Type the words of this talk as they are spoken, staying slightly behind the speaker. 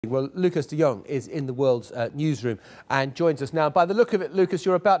Well, Lucas de Jong is in the World's newsroom and joins us now. By the look of it, Lucas,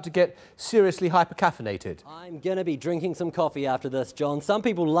 you're about to get seriously hypercaffeinated. I'm going to be drinking some coffee after this, John. Some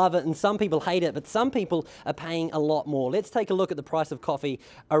people love it and some people hate it, but some people are paying a lot more. Let's take a look at the price of coffee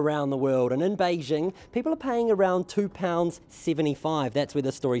around the world. And in Beijing, people are paying around £2.75. That's where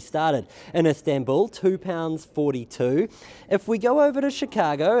the story started. In Istanbul, £2.42. If we go over to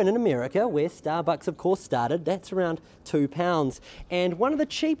Chicago and in America, where Starbucks, of course, started, that's around £2. And one of the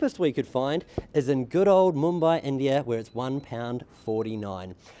cheapest we could find is in good old Mumbai, India, where it's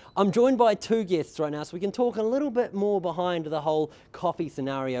 £1.49. I'm joined by two guests right now, so we can talk a little bit more behind the whole coffee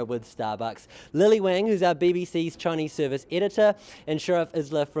scenario with Starbucks. Lili Wang, who's our BBC's Chinese service editor, and Sharif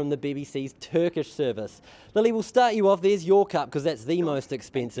Isla from the BBC's Turkish service. Lili, we'll start you off. There's your cup, because that's the most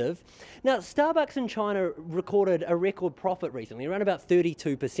expensive. Now, Starbucks in China recorded a record profit recently, around about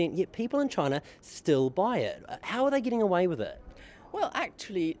 32%, yet people in China still buy it. How are they getting away with it? Well,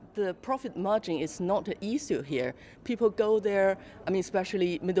 actually, the profit margin is not an issue here. People go there,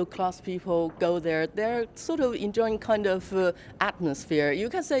 especially middle-class people go there. They're sort of enjoying kind of atmosphere. You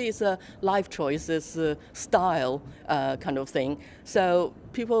can say it's a life choice, it's a style kind of thing. So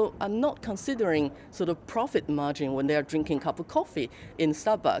people are not considering sort of profit margin when they're drinking a cup of coffee in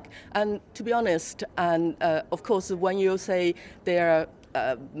Starbucks. And to be honest, and of course, when you say they're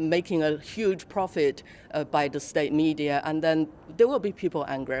making a huge profit by the state media, and then there will be people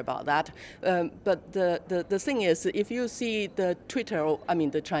angry about that. But the thing is, if you see the Twitter,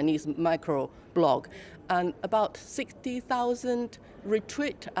 the Chinese micro blog, and about 60,000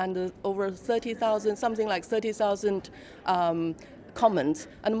 retweet and over 30,000, something like 30,000 comments,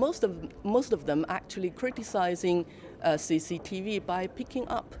 and most of them actually criticizing CCTV by picking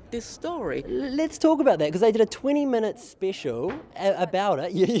up this story. Let's talk about that, because they did a 20-minute special about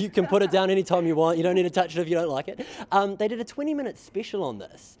it. You can put it down anytime you want. You don't need to touch it if you don't like it. They did a 20-minute special on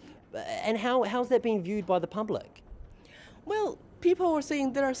this. And how's that being viewed by the public? Well, people were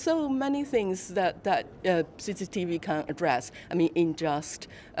saying there are so many things that CCTV can address. Unjust.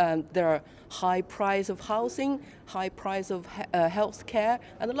 There are high price of housing, high price of health care,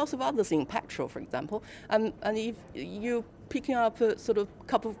 and lots of other things, petrol, for example. And if you picking up a sort of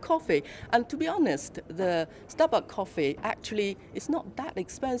cup of coffee, and to be honest, the Starbucks coffee actually is not that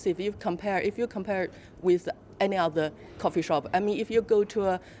expensive if you compare it with any other coffee shop. If you go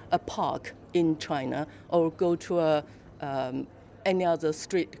to a park in China or go to any other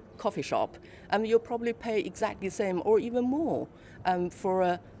street coffee shop, you'll probably pay exactly the same or even more for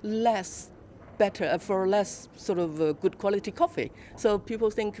a less sort of good quality coffee. So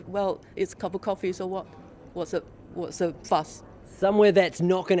people think, well, it's a cup of coffee, so what's the fuss? Somewhere that's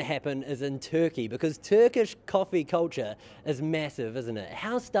not going to happen is in Turkey, because Turkish coffee culture is massive, isn't it?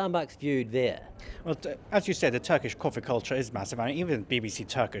 How's Starbucks viewed there? Well, as you said, the Turkish coffee culture is massive. Even BBC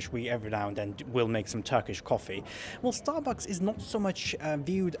Turkish, we every now and then will make some Turkish coffee. Well, Starbucks is not so much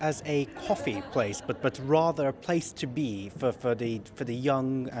viewed as a coffee place, but rather a place to be for the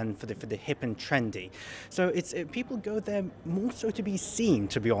young and for the hip and trendy. So it's people go there more so to be seen,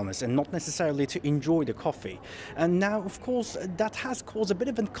 to be honest, and not necessarily to enjoy the coffee. And now, of course, that has caused a bit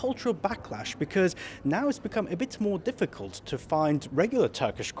of a cultural backlash, because now it's become a bit more difficult to find regular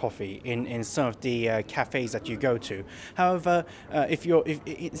Turkish coffee in some of the cafes that you go to. However, if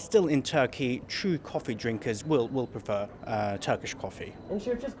it's still in Turkey, true coffee drinkers will prefer Turkish coffee. And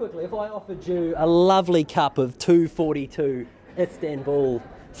Sheriff, just quickly, if I offered you a lovely cup of $2.42 Istanbul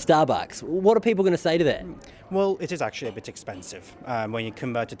Starbucks, what are people going to say to that? Well, it is actually a bit expensive when you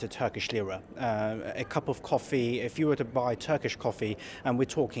convert it to Turkish lira. A cup of coffee, if you were to buy Turkish coffee, and we're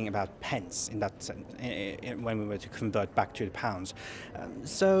talking about pence in that sense, when we were to convert back to the pounds.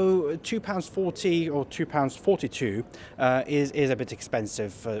 So £2.40 or £2.42 is a bit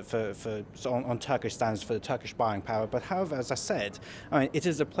expensive on Turkish standards for the Turkish buying power. But however, as I said, it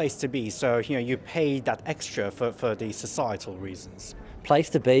is a place to be. So you pay that extra for the societal reasons.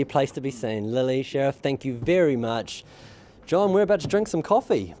 Place to be seen. Lili, Sheriff, thank you very much. John, we're about to drink some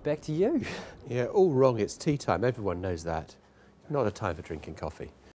coffee. Back to you. Yeah, all wrong. It's tea time. Everyone knows that. Not a time for drinking coffee.